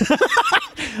sandwich.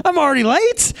 I'm already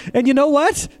late. And you know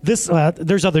what? There's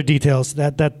other details.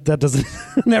 That doesn't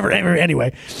never ever.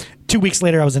 Anyway, 2 weeks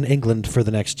later, I was in England for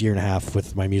the next year and a half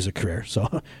with my music career.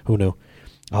 So who knew?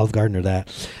 Olive Garden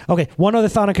that. Okay, one other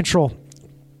thought on control.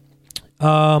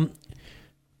 One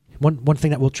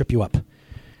thing that will trip you up.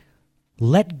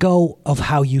 Let go of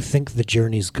how you think the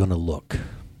journey's going to look.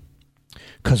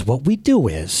 Because what we do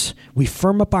is we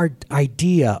firm up our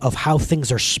idea of how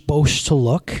things are supposed to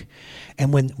look.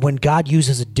 And when God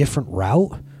uses a different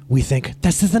route, we think,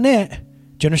 this isn't it.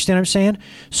 Do you understand what I'm saying?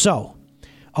 So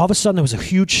all of a sudden, there was a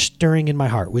huge stirring in my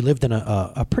heart. We lived in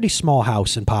a pretty small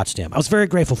house in Potsdam. I was very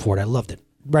grateful for it. I loved it.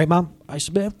 Right, Mom? I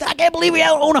said, I can't believe we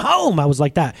own a home. I was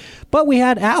like that. But we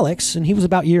had Alex, and he was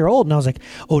about a year old, and I was like,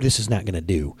 oh, this is not going to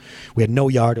do. We had no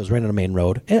yard. It was right on the main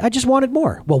road. And I just wanted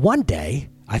more. Well, one day,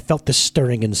 I felt this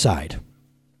stirring inside.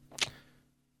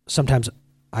 Sometimes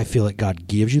I feel like God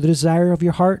gives you the desire of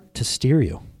your heart to steer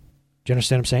you. Do you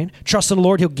understand what I'm saying? Trust in the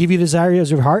Lord. He'll give you the desire of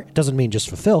your heart. It doesn't mean just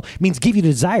fulfill. It means give you the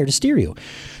desire to steer you.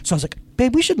 So I was like,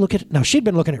 babe, we should look at it. Now, she'd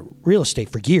been looking at real estate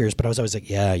for years, but I was always like,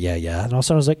 yeah. And all of a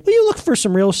sudden I was like, will you look for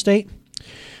some real estate?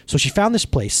 So she found this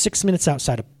place 6 minutes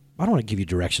outside of, I don't want to give you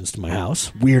directions to my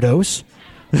house. Weirdos.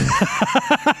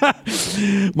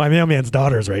 My mailman's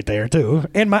daughter is right there, too.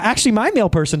 And my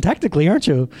mail person, technically, aren't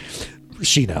you?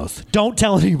 She knows. Don't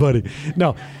tell anybody.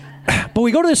 No. But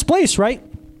we go to this place, right?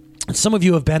 And some of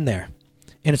you have been there.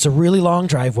 And it's a really long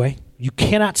driveway. You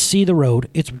cannot see the road.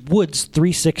 It's woods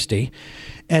 360.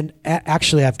 And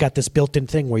actually, I've got this built-in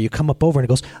thing where you come up over and it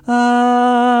goes,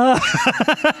 ah.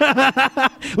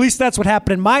 At least that's what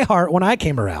happened in my heart when I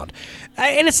came around.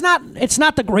 And it's not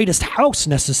the greatest house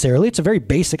necessarily. It's a very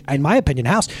basic, in my opinion,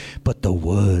 house. But the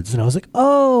woods. And I was like,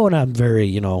 oh, and I'm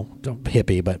very,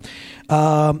 hippie. But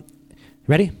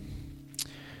ready?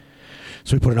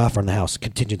 So we put an offer on the house,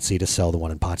 contingency to sell the one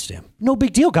in Potsdam. No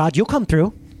big deal, God. You'll come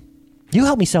through. You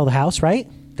help me sell the house, right?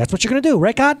 That's what you're going to do,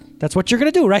 right, God? That's what you're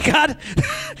going to do, right, God?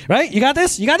 Right? You got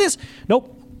this? You got this?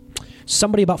 Nope.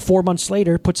 Somebody about 4 months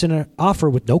later puts in an offer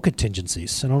with no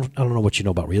contingencies. I don't know what you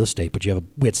know about real estate, but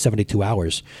we had 72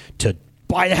 hours to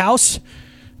buy the house,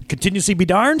 contingency be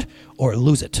darned, or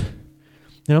lose it.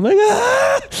 And I'm like,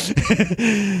 ah!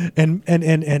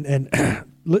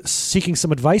 and seeking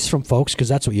some advice from folks, because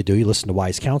that's what you do. You listen to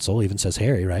wise counsel, even says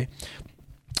Harry, right?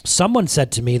 Someone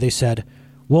said to me, they said,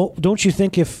 well, don't you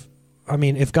think if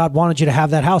God wanted you to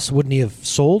have that house, wouldn't he have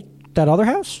sold that other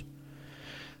house?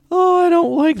 Oh, I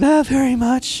don't like that very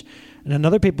much. And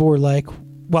other people were like,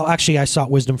 well, actually, I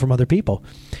sought wisdom from other people.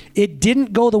 It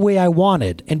didn't go the way I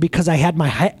wanted. And because I had my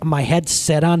head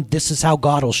set on this is how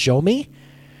God will show me,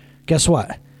 guess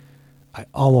what? I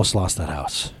almost lost that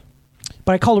house.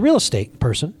 But I called a real estate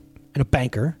person and a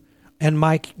banker and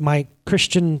my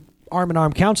Christian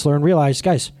arm-in-arm counselor and realized,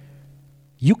 guys,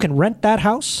 you can rent that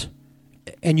house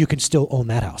and you can still own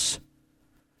that house.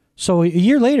 So a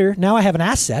year later, now I have an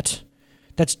asset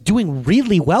that's doing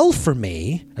really well for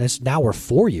me. Now we're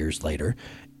 4 years later.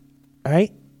 All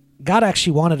right? God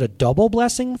actually wanted a double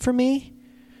blessing for me.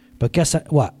 But guess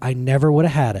what? I never would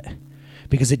have had it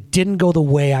because it didn't go the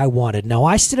way I wanted. Now,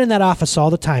 I sit in that office all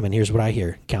the time, and here's what I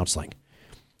hear counseling.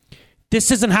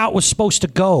 This isn't how it was supposed to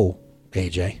go,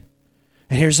 AJ.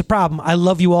 And here's the problem. I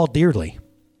love you all dearly.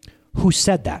 Who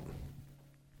said that?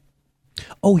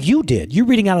 Oh, you did. You're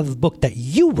reading out of the book that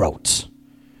you wrote.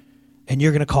 And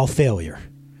you're going to call failure.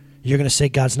 You're going to say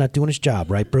God's not doing his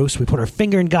job, right, Bruce? We put our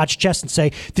finger in God's chest and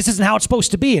say, this isn't how it's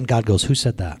supposed to be. And God goes, who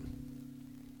said that?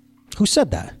 Who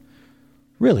said that?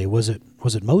 Really, was it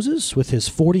Moses with his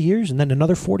 40 years and then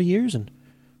another 40 years? And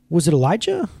was it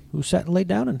Elijah who sat and laid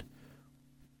down? And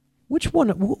which one?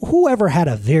 Whoever had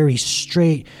a very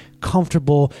straight,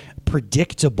 comfortable,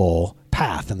 predictable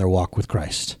path in their walk with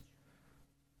Christ?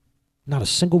 Not a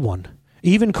single one.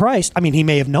 Even Christ, he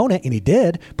may have known it, and he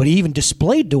did, but he even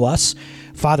displayed to us,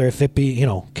 Father, if it be,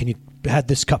 can you have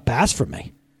this cup pass from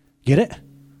me? Get it?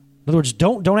 In other words,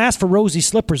 don't ask for rosy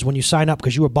slippers when you sign up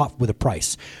because you were bought with a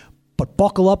price. But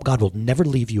buckle up, God will never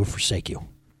leave you or forsake you.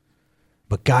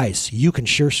 But guys, you can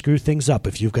sure screw things up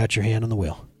if you've got your hand on the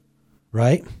wheel.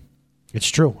 Right? It's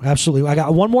true. Absolutely. I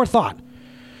got one more thought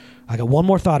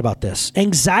about this.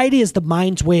 Anxiety is the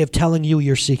mind's way of telling you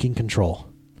you're seeking control.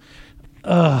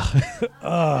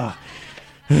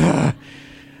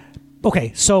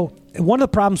 Okay, so one of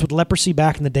the problems with leprosy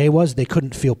back in the day was they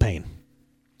couldn't feel pain.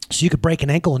 So you could break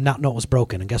an ankle and not know it was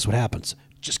broken, and guess what happens?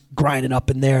 Just grinding up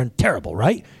in there and terrible,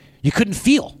 right? You couldn't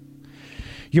feel.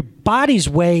 Your body's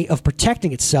way of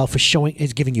protecting itself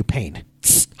is giving you pain.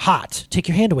 Hot. Take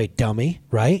your hand away, dummy,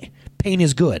 right? Pain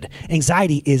is good.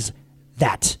 Anxiety is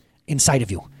that inside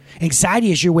of you.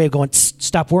 Anxiety is your way of going,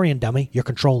 stop worrying, dummy. You're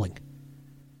controlling.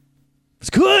 It's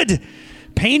good.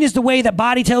 Pain is the way that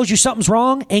body tells you something's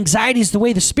wrong. Anxiety is the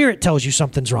way the spirit tells you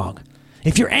something's wrong.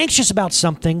 If you're anxious about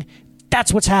something,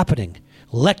 that's what's happening.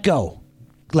 Let go.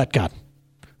 Let God.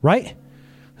 Right?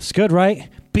 It's good, right?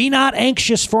 Be not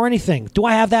anxious for anything. Do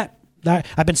I have that?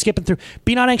 I've been skipping through.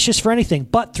 Be not anxious for anything,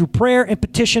 but through prayer and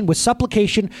petition with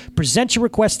supplication, present your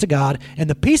requests to God, and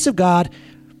the peace of God,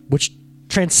 which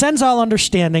transcends all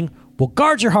understanding, will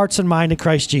guard your hearts and mind in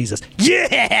Christ Jesus.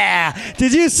 Yeah!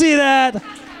 Did you see that?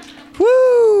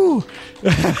 Woo!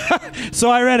 So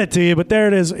I read it to you, but there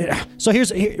it is. So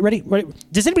ready?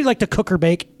 Does anybody like to cook or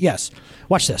bake? Yes.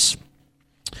 Watch this.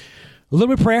 A little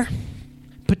bit of prayer,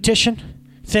 petition,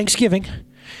 thanksgiving,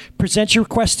 present your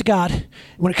request to God.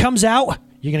 When it comes out,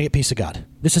 you're going to get peace of God.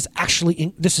 This is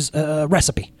a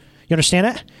recipe. You understand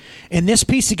that? And this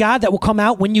peace of God that will come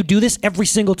out when you do this every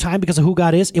single time because of who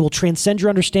God is, it will transcend your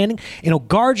understanding. It'll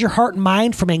guard your heart and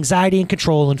mind from anxiety and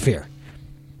control and fear.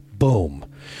 Boom.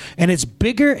 And it's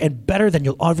bigger and better than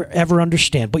you'll ever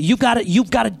understand. But you've got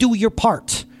to do your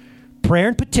part. Prayer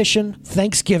and petition,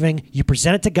 thanksgiving, you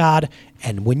present it to God.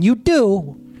 And when you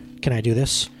do, can I do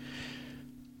this?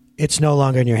 It's no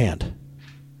longer in your hand.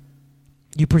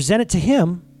 You present it to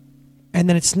him, and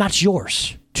then it's not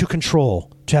yours to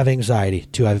control, to have anxiety,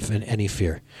 to have any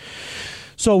fear.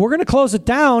 So we're going to close it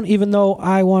down, even though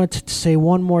I wanted to say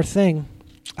one more thing.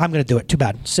 I'm going to do it. Too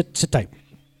bad. Sit tight.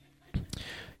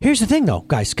 Here's the thing, though,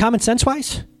 guys. Common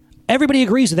sense-wise, everybody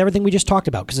agrees with everything we just talked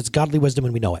about because it's godly wisdom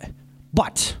and we know it.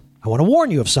 But I want to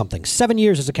warn you of something. 7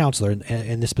 years as a counselor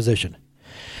in this position.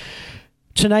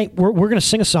 Tonight, we're going to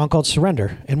sing a song called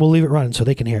Surrender, and we'll leave it running so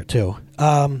they can hear it too.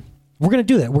 We're going to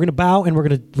do that. We're going to bow and we're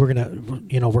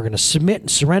going to submit and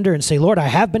surrender and say, Lord, I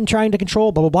have been trying to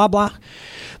control, blah, blah, blah, blah.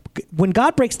 When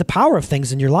God breaks the power of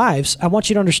things in your lives, I want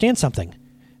you to understand something.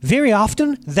 Very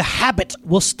often, the habit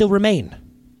will still remain.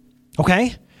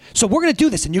 Okay? So we're going to do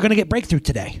this and you're going to get breakthrough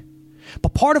today.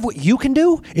 But part of what you can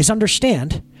do is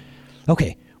understand,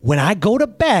 okay, when I go to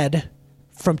bed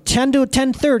from 10 to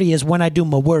 10:30 is when I do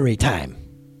my worry time.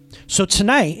 So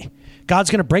tonight, God's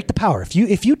going to break the power.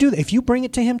 If you bring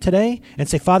it to him today and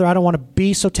say, Father, I don't want to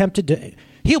be so tempted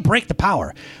He'll break the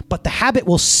power, but the habit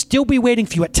will still be waiting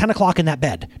for you at 10 o'clock in that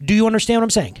bed. Do you understand what I'm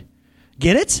saying?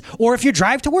 Get it? Or if you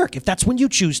drive to work, if that's when you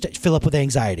choose to fill up with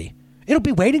anxiety, it'll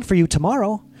be waiting for you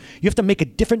tomorrow. You have to make a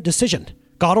different decision.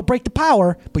 God will break the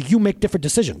power, but you make different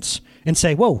decisions and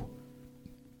say, whoa,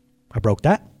 I broke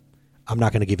that. I'm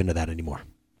not going to give into that anymore.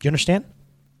 Do you understand?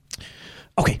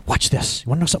 Okay, watch this. You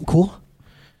want to know something cool?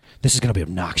 This is going to be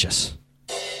obnoxious.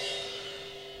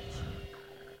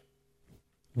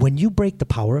 When you break the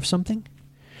power of something,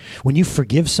 when you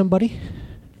forgive somebody,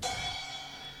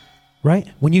 right?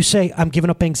 When you say, I'm giving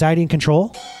up anxiety and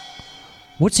control,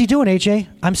 what's he doing, AJ?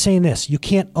 I'm saying this. You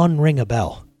can't unring a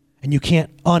bell and you can't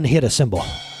unhit a cymbal.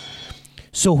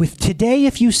 So today,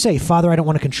 if you say, Father, I don't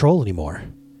want to control anymore,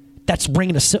 that's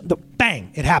ringing a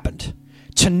bang, it happened.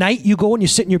 Tonight, you go and you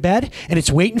sit in your bed and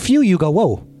it's waiting for you. You go,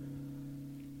 whoa,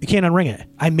 you can't unring it.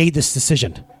 I made this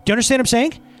decision. Do you understand what I'm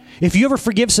saying? If you ever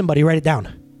forgive somebody, write it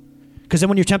down. Because then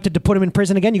when you're tempted to put them in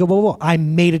prison again, you go, whoa, I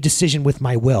made a decision with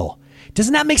my will.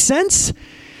 Doesn't that make sense?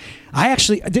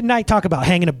 Didn't I talk about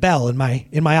hanging a bell in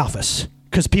my office?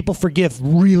 Because people forgive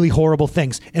really horrible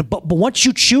things. But once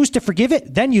you choose to forgive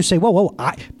it, then you say, whoa,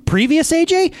 previous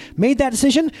AJ made that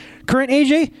decision. Current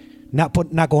AJ, not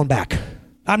going back.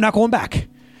 I'm not going back.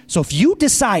 So if you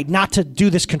decide not to do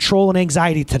this control and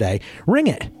anxiety today, ring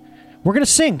it. We're going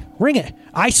to sing. Ring it.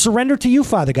 I surrender to you,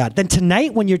 Father God. Then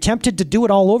tonight, when you're tempted to do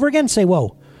it all over again, say,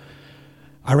 whoa,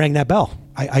 I rang that bell.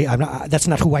 I'm not, that's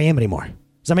not who I am anymore.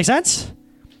 Does that make sense?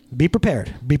 Be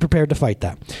prepared. Be prepared to fight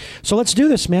that. So let's do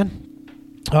this, man.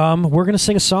 We're going to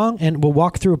sing a song, and we'll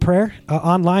walk through a prayer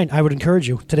online. I would encourage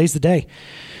you. Today's the day.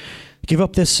 Give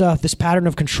up this pattern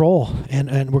of control,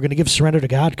 and we're going to give surrender to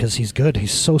God because he's good.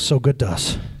 He's so, so good to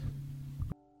us.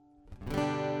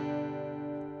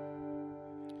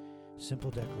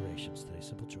 Simple declarations today,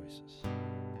 simple choices.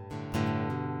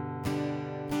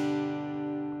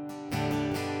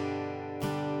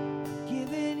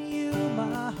 Giving you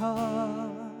my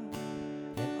heart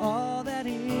and all that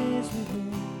is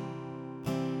within,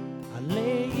 I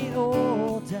lay it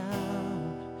all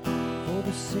down for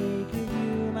the sake of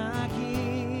you, my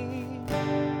King.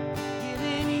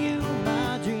 Giving you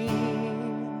my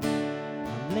dreams,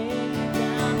 I'm laying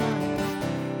down my rights,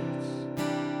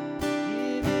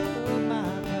 giving up my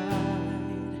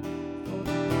pride for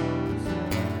the rose of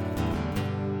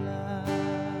life.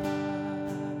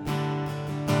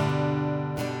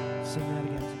 Sing that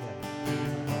again together.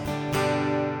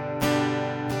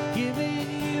 Giving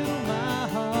you my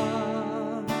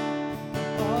heart,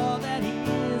 all that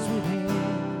is within,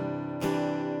 I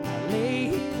lay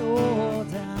it all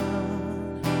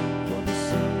down for the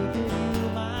sake of you,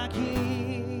 my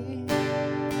King.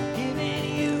 Giving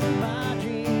you my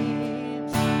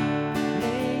dreams,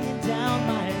 laying down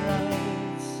my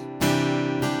rights,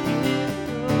 giving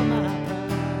up my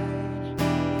pride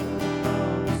for the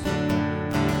rose of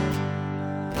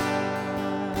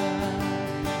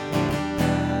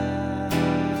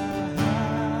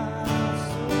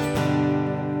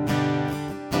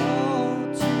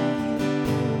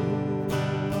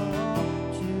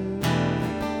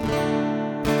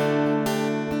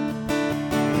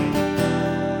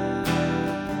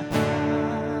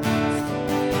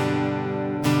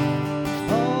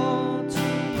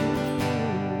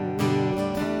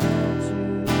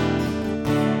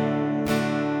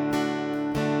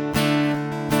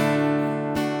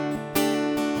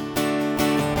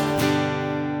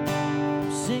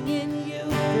singing you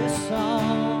this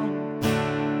song,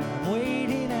 I'm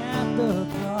waiting at the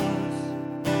cross,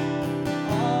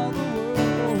 all the world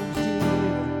goes dear,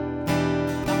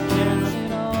 I'm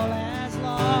counting all as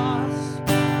lost,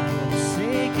 for the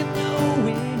sake of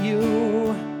knowing you,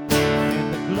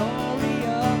 and the glory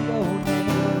of your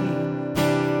name,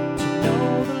 to know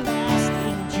the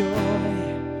lasting joy,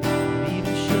 and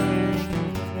even sharing in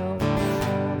your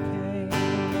pain.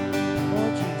 Oh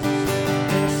Jesus,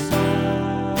 this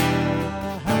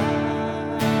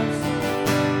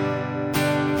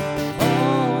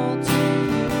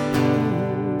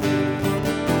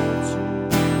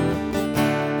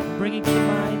bringing to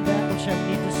mind that which I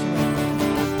need to surrender.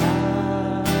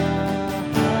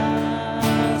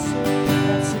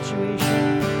 That situation,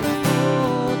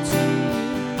 to you,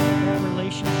 that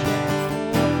relationship,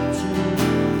 to you.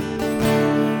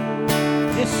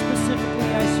 This specifically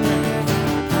I surrender.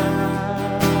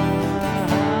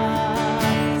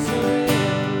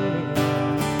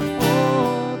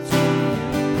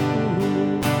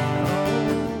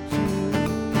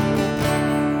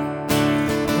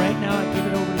 Right now I give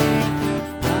it over to you.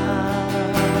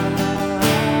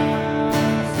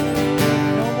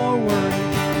 No more worry.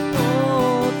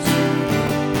 Oh, to you.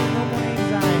 No more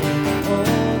anxiety. Oh,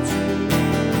 to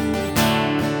you.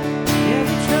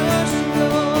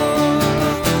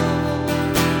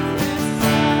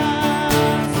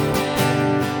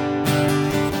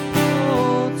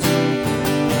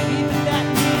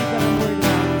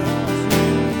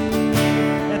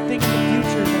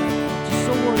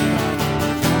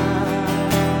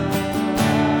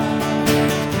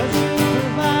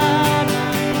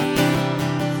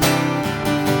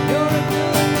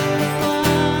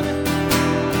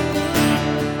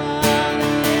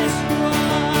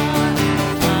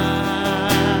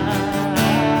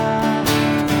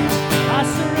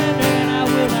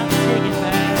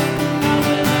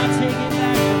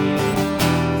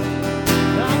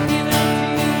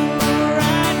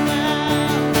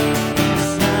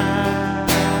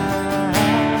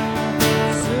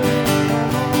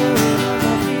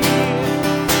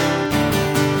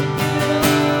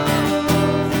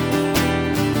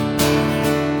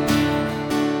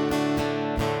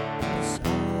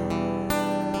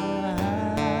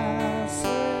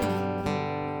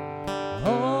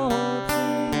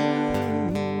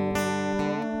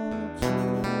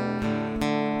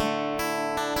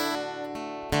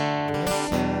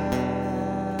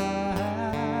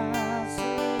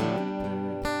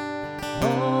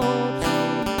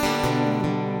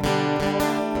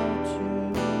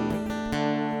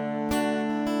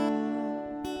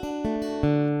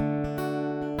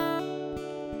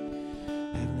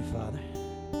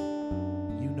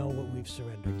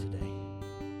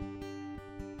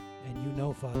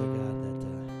 know, Father God, that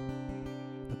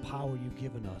the power you've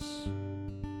given us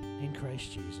in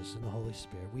Christ Jesus and the Holy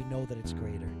Spirit, we know that it's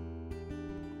greater.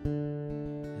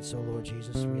 And so, Lord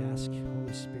Jesus, we ask,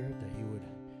 Holy Spirit, that you would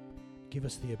give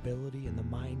us the ability and the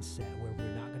mindset where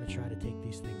we're not going to try to take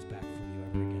these things back from you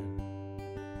ever again.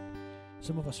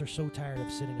 Some of us are so tired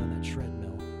of sitting on that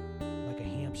treadmill, like a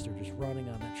hamster just running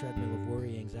on that treadmill of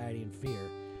worry, anxiety, and fear.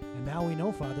 And now we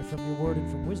know, Father, from your word and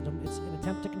from wisdom, it's an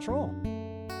attempt to control.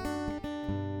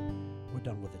 We're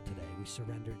done with it today. We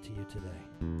surrender it to you today.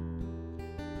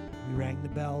 We rang the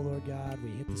bell, Lord God.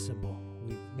 We hit the cymbal.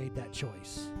 We've made that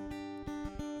choice.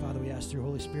 Father, we ask through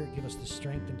Holy Spirit, give us the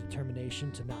strength and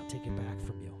determination to not take it back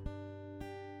from you.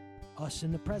 Us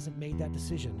in the present made that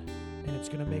decision, and it's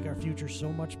going to make our future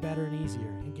so much better and easier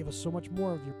and give us so much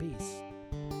more of your peace.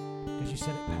 Because you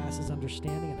said it passes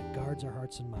understanding and it guards our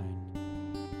hearts and mind.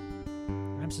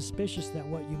 I'm suspicious that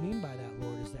what you mean by that,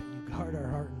 Lord, is that you guard our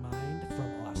heart and mind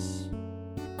from us.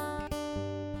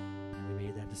 And we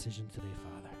made that decision today,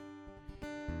 Father.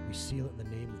 We seal it in the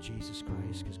name of Jesus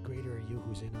Christ, because greater are you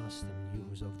who's in us than you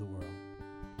who's of the world.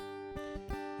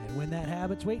 And when that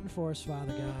habit's waiting for us,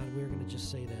 Father God, we're going to just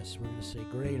say this. We're going to say,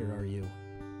 greater are you.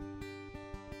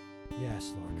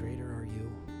 Yes, Lord, greater are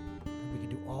you. And we can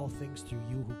do all things through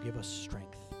you who give us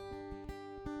strength.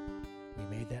 We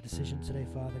made that decision today,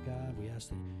 Father God. We ask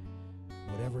that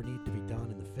whatever needs to be done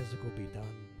in the physical be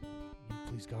done. You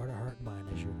please guard our heart and mind,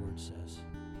 as your word says.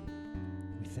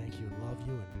 We thank you and love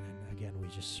you, and again, we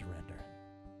just surrender.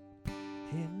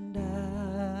 And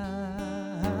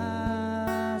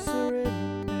I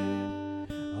surrender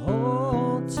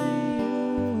all to you,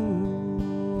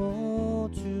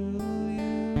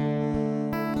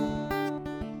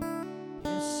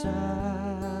 yes, I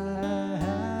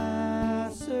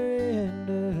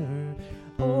surrender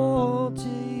all to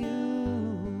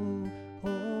you,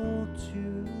 all to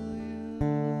you.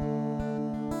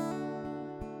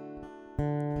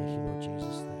 Thank you, Lord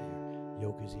Jesus, that your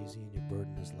yoke is easy and your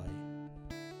burden is light,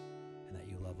 and that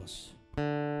you love us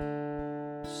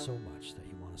so much that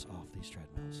you want us off these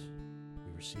treadmills.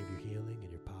 We receive your healing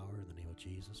and your power in the name of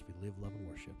Jesus. We live, love, and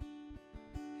worship.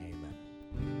 Amen.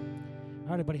 All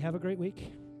right, everybody, have a great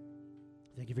week.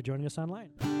 Thank you for joining us online.